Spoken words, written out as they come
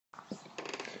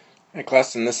Hey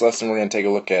class, in this lesson we're going to take a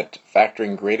look at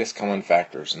factoring greatest common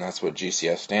factors, and that's what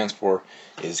GCF stands for,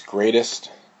 is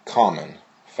greatest common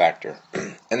factor.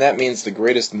 And that means the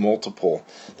greatest multiple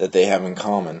that they have in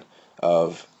common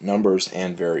of numbers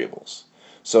and variables.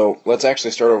 So let's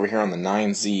actually start over here on the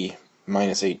 9z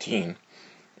minus 18,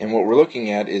 and what we're looking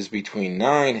at is between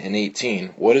 9 and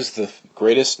 18, what is the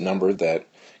greatest number that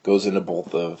goes into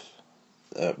both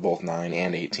 9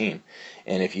 and 18.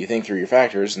 And if you think through your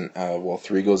factors, well,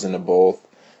 3 goes into both,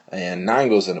 and 9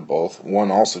 goes into both,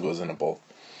 1 also goes into both.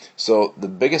 So the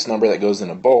biggest number that goes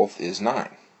into both is 9.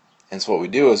 And so what we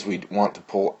do is we want to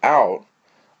pull out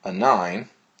a 9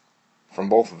 from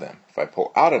both of them. If I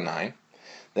pull out a 9,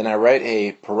 then I write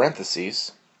a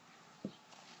parentheses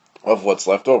of what's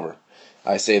left over.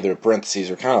 I say the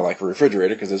parentheses are kind of like a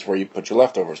refrigerator because it's where you put your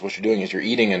leftovers. What you're doing is you're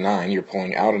eating a 9, you're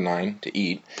pulling out a 9 to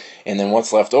eat, and then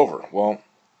what's left over? Well,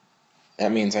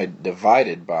 that means I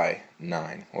divided by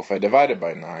 9. Well, if I divided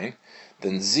by 9,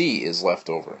 then z is left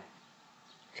over.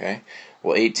 Okay?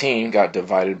 Well, 18 got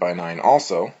divided by 9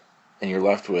 also, and you're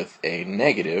left with a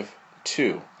negative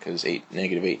 2, because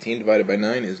negative 18 divided by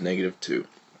 9 is negative 2.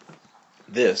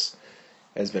 This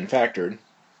has been factored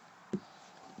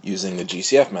using the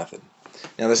GCF method.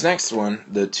 Now this next one,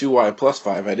 the 2y plus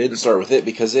 5, I didn't start with it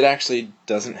because it actually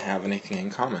doesn't have anything in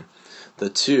common. The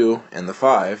 2 and the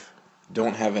 5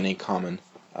 don't have any common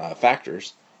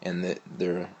factors, and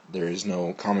there is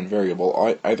no common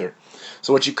variable either.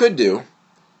 So what you could do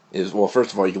is, well,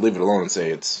 first of all, you could leave it alone and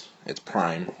say it's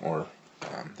prime, or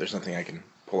there's nothing I can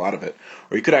pull out of it.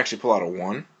 Or you could actually pull out a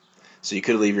 1. So you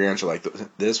could leave your answer like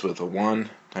this with a 1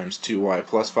 times 2y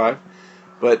plus 5.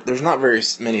 But there's not very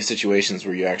many situations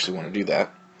where you actually want to do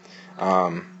that.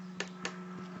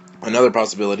 Another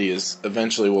possibility is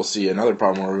eventually we'll see another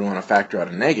problem where we want to factor out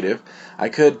a negative. I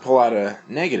could pull out a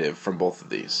negative from both of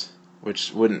these,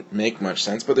 which wouldn't make much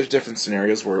sense, but there's different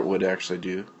scenarios where it would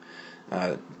actually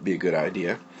be a good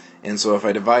idea. And so if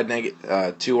I divide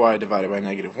 2y divided by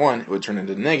negative 1, it would turn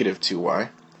into negative 2y.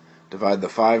 Divide the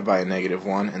 5 by a negative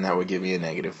 1, and that would give me a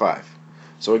negative 5.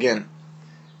 So again,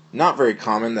 not very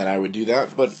common that I would do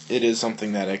that, but it is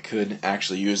something that I could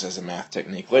actually use as a math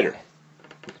technique later.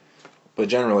 But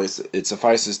generally, it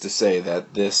suffices to say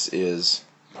that this is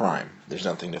prime. There's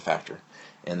nothing to factor.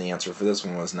 And the answer for this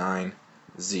one was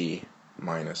 9z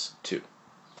minus 2.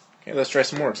 Okay, let's try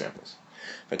some more examples.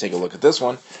 If I take a look at this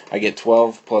one, I get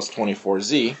 12 plus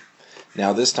 24z.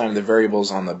 Now this time the variable's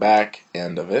on the back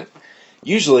end of it.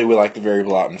 Usually we like the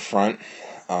variable out in front,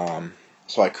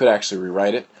 so I could actually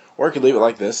rewrite it. Or I could leave it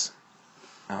like this.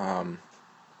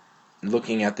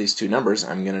 Looking at these two numbers,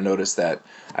 I'm going to notice that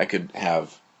I could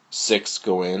have 6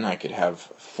 go in, I could have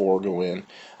 4 go in,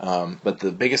 but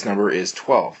the biggest number is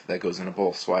 12 that goes into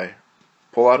both. So I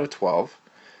pull out a 12,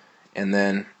 and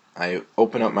then I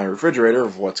open up my refrigerator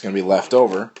of what's going to be left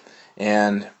over,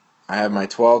 and I have my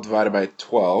 12 divided by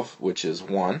 12, which is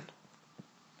 1,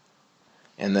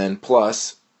 and then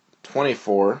plus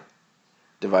 24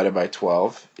 divided by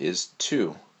 12 is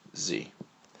 2z.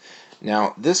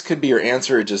 Now, this could be your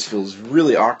answer. It just feels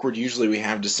really awkward. Usually we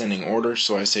have descending order,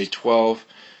 so I say 12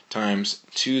 times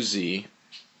 2z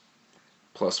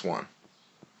plus 1.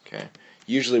 Okay.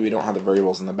 Usually we don't have the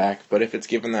variables in the back, but if it's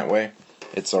given that way,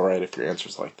 it's alright if your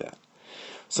answer's like that.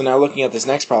 So now looking at this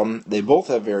next problem, they both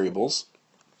have variables,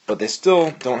 but they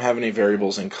still don't have any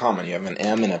variables in common. You have an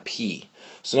m and a p.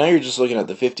 So now you're just looking at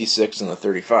the 56 and the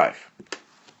 35.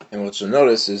 And what you'll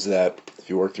notice is that if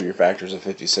you work through your factors of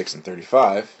 56 and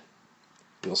 35,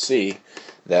 you'll see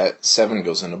that 7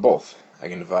 goes into both. I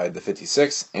can divide the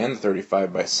 56 and the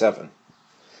 35 by 7.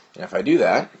 And if I do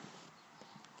that,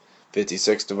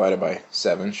 56 divided by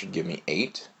 7 should give me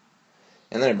 8.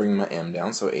 And then I bring my m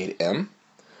down, so 8m.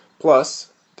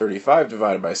 Plus 35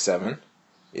 divided by 7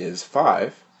 is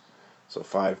 5, so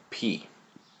 5p.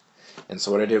 And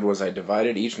so what I did was I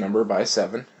divided each number by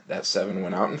 7. That 7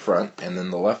 went out in front, and then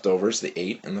the leftovers, the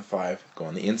 8 and the 5, go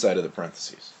on the inside of the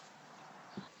parentheses.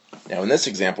 Now in this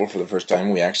example, for the first time,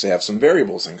 we actually have some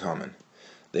variables in common.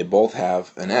 They both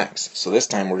have an x, so this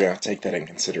time we're going to take that in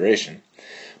consideration.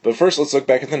 But first, let's look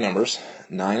back at the numbers.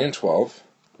 9 and 12,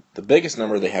 the biggest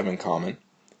number they have in common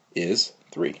is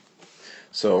 3.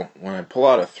 So when I pull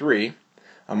out a 3,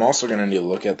 I'm also going to need to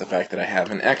look at the fact that I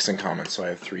have an x in common, so I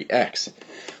have 3x.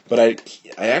 But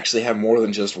I actually have more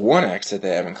than just one x that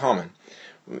they have in common.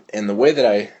 And the way that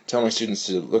I tell my students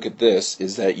to look at this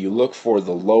is that you look for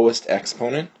the lowest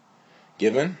exponent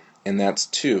given, and that's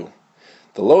 2.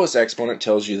 The lowest exponent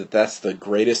tells you that that's the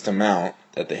greatest amount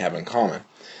that they have in common.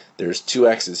 There's 2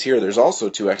 x's here, there's also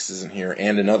 2 x's in here,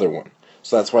 and another one.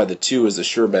 So that's why the 2 is a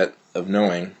sure bet of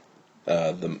knowing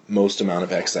the most amount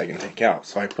of x I can take out.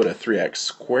 So I put a 3x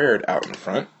squared out in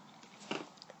front,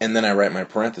 and then I write my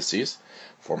parentheses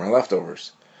for my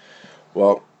leftovers.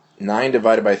 Well, 9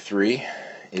 divided by 3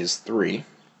 is 3.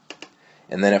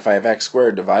 And then if I have x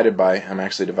squared divided by, I'm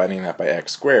actually dividing that by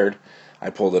x squared, I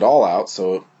pulled it all out,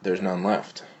 so there's none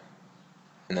left.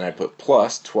 And then I put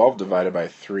plus 12 divided by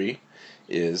 3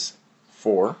 is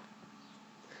 4.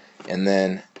 And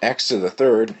then x to the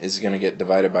third is going to get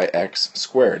divided by x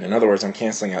squared. In other words, I'm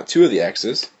canceling out 2 of the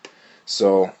x's,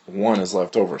 so 1 is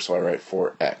left over, so I write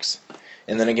 4x.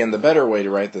 And then again, the better way to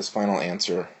write this final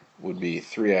answer would be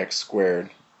 3x squared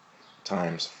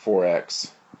times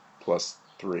 4x plus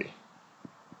 3,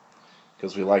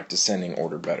 because we like descending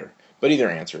order better. But either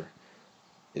answer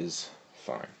is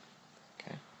fine.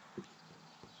 Okay.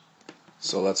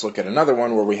 So let's look at another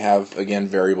one where we have, again,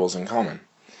 variables in common.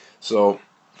 So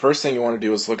first thing you want to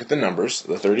do is look at the numbers,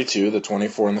 the 32, the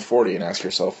 24, and the 40, and ask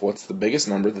yourself, what's the biggest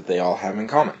number that they all have in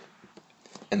common?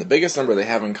 And the biggest number they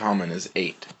have in common is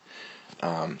 8.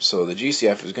 So the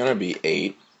GCF is going to be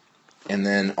 8, and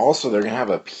then also they're going to have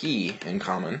a p in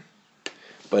common.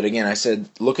 But again, I said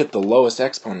look at the lowest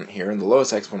exponent here, and the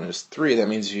lowest exponent is 3. That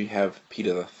means you have p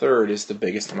to the third is the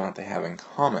biggest amount they have in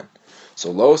common. So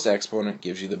lowest exponent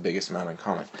gives you the biggest amount in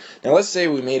common. Now let's say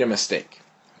we made a mistake.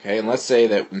 Okay, and let's say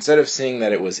that instead of seeing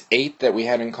that it was 8 that we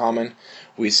had in common,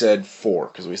 we said 4,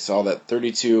 because we saw that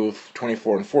 32,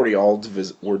 24, and 40 all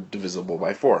were divisible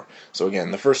by 4. So again,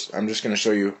 the first, I'm just going to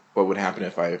show you what would happen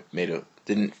if I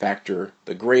didn't factor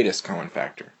the greatest common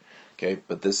factor. Okay,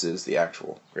 but this is the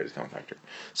actual greatest common factor.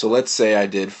 So let's say I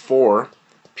did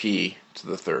 4p to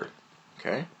the third.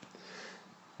 Okay.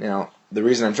 Now, the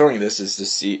reason I'm showing you this is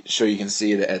to show you can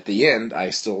see that at the end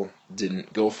I still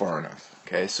didn't go far enough.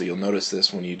 Okay, so you'll notice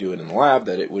this when you do it in the lab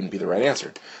that it wouldn't be the right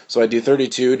answer. So I do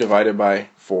 32 divided by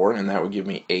 4, and that would give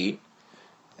me 8.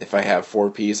 If I have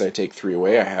 4 p's, I take 3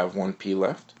 away, I have 1 p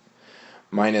left.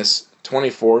 Minus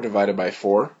 24 divided by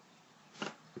 4,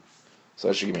 so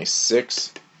that should give me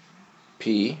 6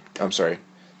 p. I'm sorry,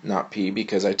 not p,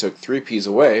 because I took 3 p's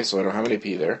away, so I don't have any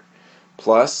p there.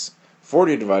 Plus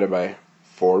 40 divided by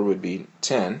 4 would be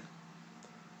 10.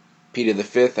 P to the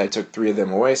fifth, I took 3 of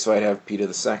them away, so I'd have p to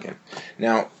the second.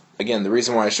 Now, again, the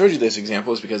reason why I showed you this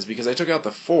example is because I took out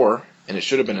the 4, and it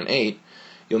should have been an 8.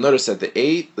 You'll notice that the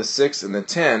 8, the 6, and the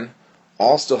 10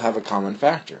 all still have a common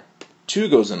factor. 2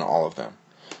 goes into all of them.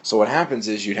 So what happens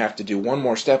is you'd have to do one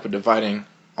more step of dividing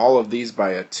all of these by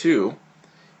a 2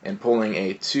 and pulling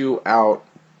a 2 out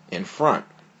in front.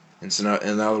 And so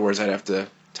in other words, I'd have to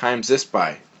times this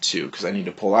by 2, because I need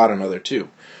to pull out another 2,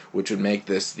 which would make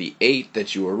this the 8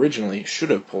 that you originally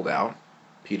should have pulled out,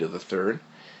 p to the third,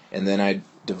 and then I'd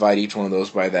divide each one of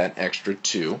those by that extra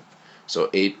 2.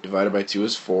 So 8 divided by 2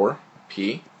 is 4,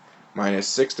 p, minus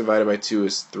 6 divided by 2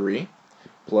 is 3,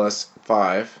 plus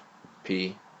 5,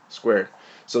 p squared.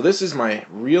 So this is my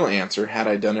real answer had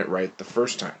I done it right the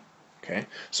first time. Okay,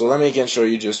 so let me again show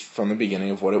you just from the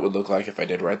beginning of what it would look like if I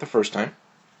did right the first time.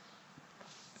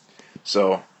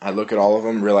 So I look at all of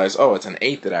them, realize, oh, it's an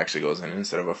 8 that actually goes in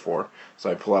instead of a 4.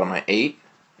 So I pull out my 8,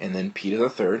 and then p to the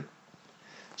third.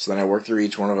 So then I work through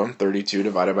each one of them. 32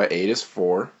 divided by 8 is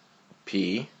 4,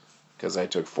 p, because I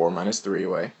took 4 minus 3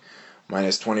 away.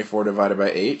 Minus 24 divided by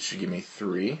 8 should give me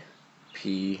 3,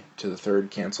 p to the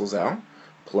third cancels out.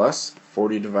 Plus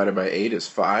 40 divided by 8 is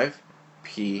 5,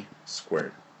 p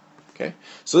squared. Okay,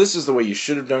 so this is the way you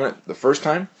should have done it the first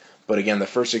time, but again, the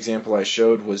first example I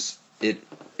showed was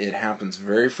it happens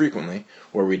very frequently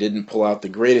where we didn't pull out the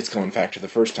greatest common factor the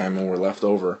first time and we're left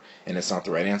over and it's not the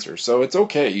right answer. So it's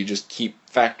okay, you just keep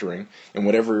factoring, and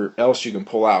whatever else you can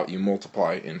pull out, you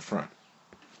multiply in front.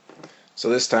 So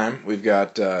this time we've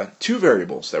got 2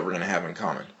 variables that we're going to have in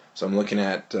common. So I'm looking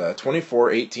at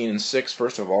 24, 18, and 6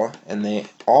 first of all, and they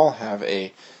all have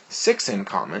a 6 in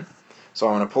common. So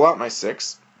I'm going to pull out my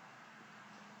 6,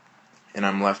 and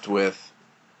I'm left with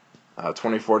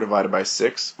 24 divided by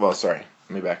 6. Well, sorry,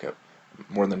 let me back up.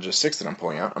 More than just 6 that I'm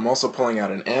pulling out. I'm also pulling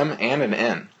out an m and an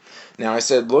n. Now I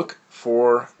said look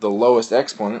for the lowest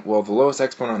exponent. Well, the lowest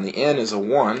exponent on the n is a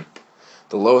 1.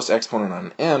 The lowest exponent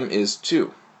on m is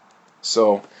 2.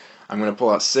 So I'm going to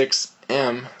pull out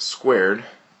 6m squared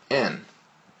n.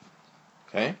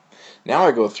 Okay? Now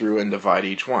I go through and divide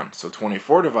each one. So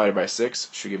 24 divided by 6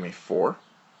 should give me 4.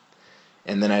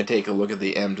 And then I take a look at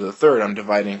the m to the third. I'm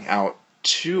dividing out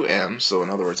 2m, so in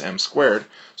other words m squared,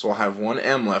 so I'll have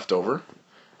 1m left over.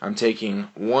 I'm taking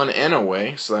 1n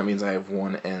away, so that means I have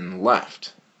 1n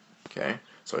left. Okay,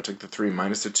 so I took the 3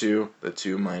 minus the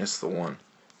 2 minus the 1.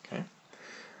 Okay,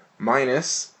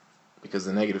 minus, because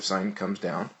the negative sign comes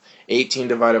down, 18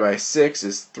 divided by 6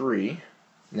 is 3,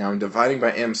 Now I'm dividing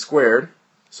by m squared,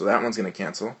 so that one's going to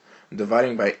cancel. I'm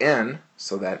dividing by n,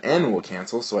 so that n will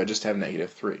cancel, so I just have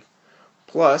negative 3.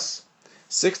 Plus,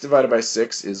 6 divided by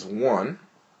 6 is 1.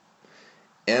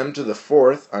 M to the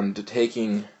fourth, I'm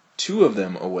taking 2 of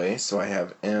them away, so I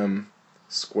have m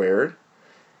squared.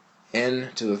 N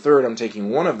to the third, I'm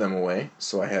taking 1 of them away,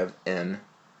 so I have n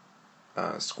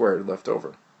squared left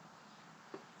over.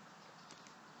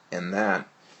 And that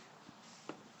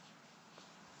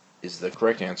is the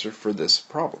correct answer for this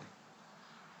problem.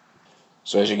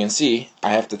 So as you can see,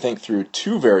 I have to think through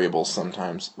 2 variables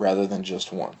sometimes rather than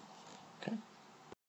just 1.